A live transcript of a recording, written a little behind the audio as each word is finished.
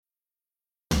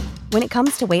When it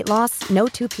comes to weight loss, no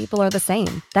two people are the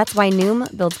same. That's why Noom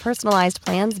builds personalized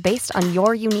plans based on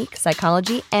your unique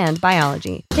psychology and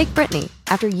biology. Take Brittany.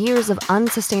 After years of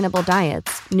unsustainable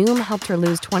diets, Noom helped her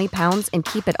lose 20 pounds and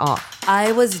keep it off.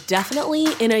 I was definitely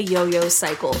in a yo-yo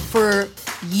cycle for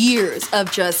years of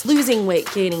just losing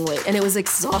weight, gaining weight, and it was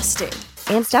exhausting.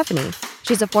 And Stephanie.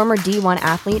 She's a former D1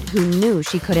 athlete who knew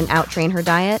she couldn't out-train her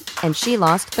diet, and she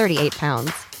lost 38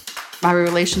 pounds. My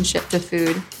relationship to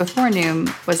food before Noom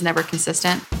was never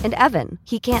consistent. And Evan,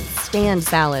 he can't stand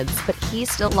salads, but he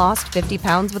still lost 50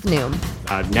 pounds with Noom.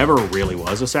 I never really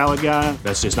was a salad guy.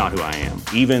 That's just not who I am.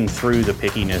 Even through the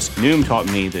pickiness, Noom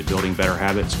taught me that building better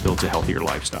habits builds a healthier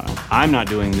lifestyle. I'm not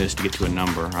doing this to get to a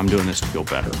number. I'm doing this to feel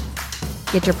better.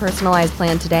 Get your personalized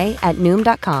plan today at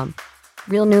Noom.com.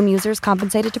 Real Noom users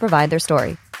compensated to provide their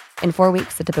story. In 4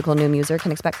 weeks, the typical Noom user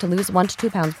can expect to lose 1 to 2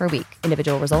 pounds per week.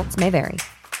 Individual results may vary.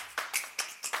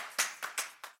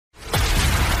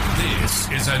 This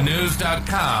is a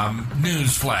News.com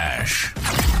news flash.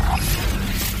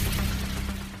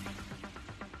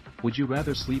 Would you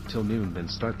rather sleep till noon than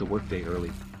start the workday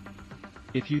early?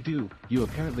 If you do, you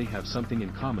apparently have something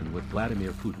in common with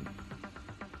Vladimir Putin.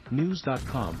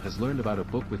 News.com has learned about a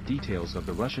book with details of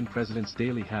the Russian president's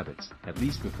daily habits, at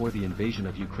least before the invasion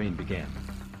of Ukraine began.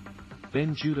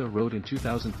 Ben Judah wrote in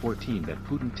 2014 that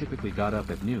Putin typically got up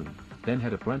at noon, then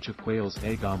had a brunch of quail's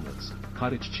egg omelets,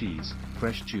 cottage cheese,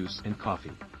 fresh juice and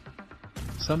coffee.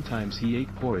 Sometimes he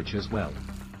ate porridge as well.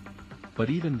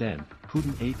 But even then,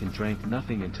 Putin ate and drank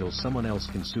nothing until someone else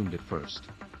consumed it first.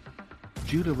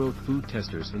 Judah wrote food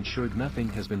testers ensured nothing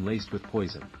has been laced with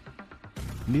poison.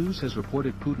 News has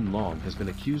reported Putin long has been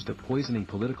accused of poisoning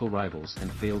political rivals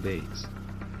and failed aides.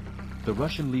 The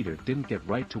Russian leader didn't get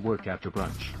right to work after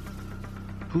brunch.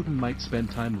 Putin might spend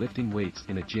time lifting weights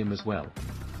in a gym as well.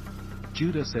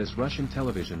 Judah says Russian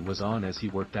television was on as he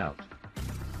worked out.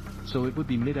 So it would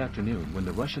be mid-afternoon when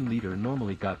the Russian leader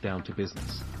normally got down to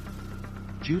business.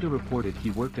 Judah reported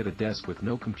he worked at a desk with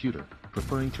no computer,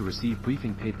 preferring to receive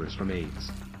briefing papers from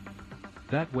aides.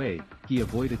 That way, he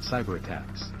avoided cyber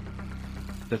attacks.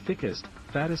 The thickest,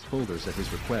 fattest folders at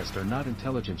his request are not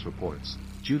intelligence reports,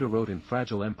 Judah wrote in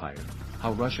Fragile Empire,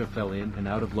 How Russia Fell in and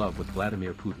Out of Love with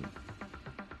Vladimir Putin.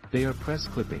 They are press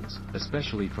clippings,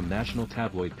 especially from national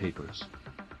tabloid papers.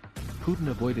 Putin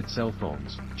avoided cell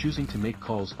phones, choosing to make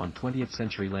calls on 20th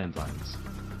century landlines.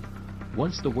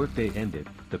 Once the workday ended,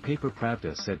 the paper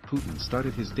Pravda said Putin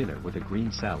started his dinner with a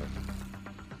green salad.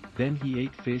 Then he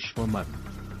ate fish or mutton.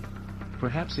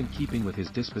 Perhaps in keeping with his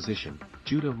disposition,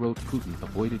 Judah wrote Putin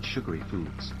avoided sugary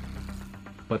foods.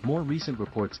 But more recent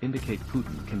reports indicate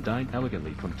Putin can dine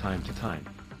elegantly from time to time.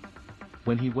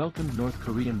 When he welcomed North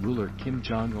Korean ruler Kim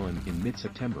Jong-un in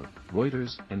mid-September,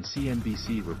 Reuters and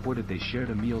CNBC reported they shared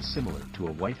a meal similar to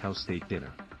a White House state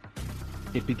dinner.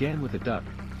 It began with a duck,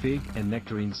 fig and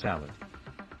nectarine salad.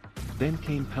 Then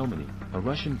came pelmeni, a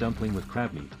Russian dumpling with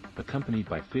crab meat, accompanied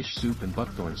by fish soup and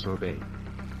buckthorn sorbet.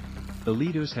 The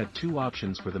leaders had two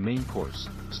options for the main course,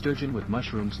 sturgeon with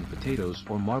mushrooms and potatoes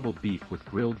or marbled beef with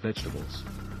grilled vegetables.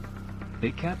 They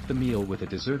capped the meal with a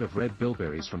dessert of red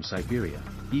bilberries from Siberia,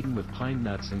 eaten with pine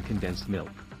nuts and condensed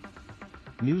milk.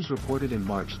 News reported in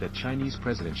March that Chinese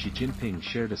President Xi Jinping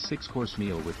shared a 6-course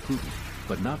meal with Putin,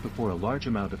 but not before a large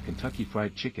amount of Kentucky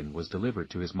Fried Chicken was delivered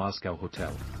to his Moscow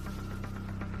hotel.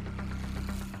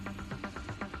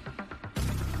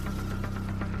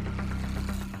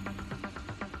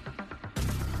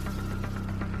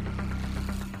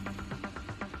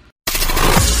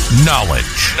 Knowledge.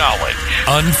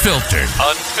 Unfiltered.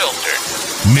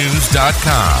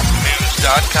 News.com.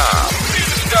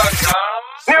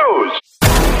 News.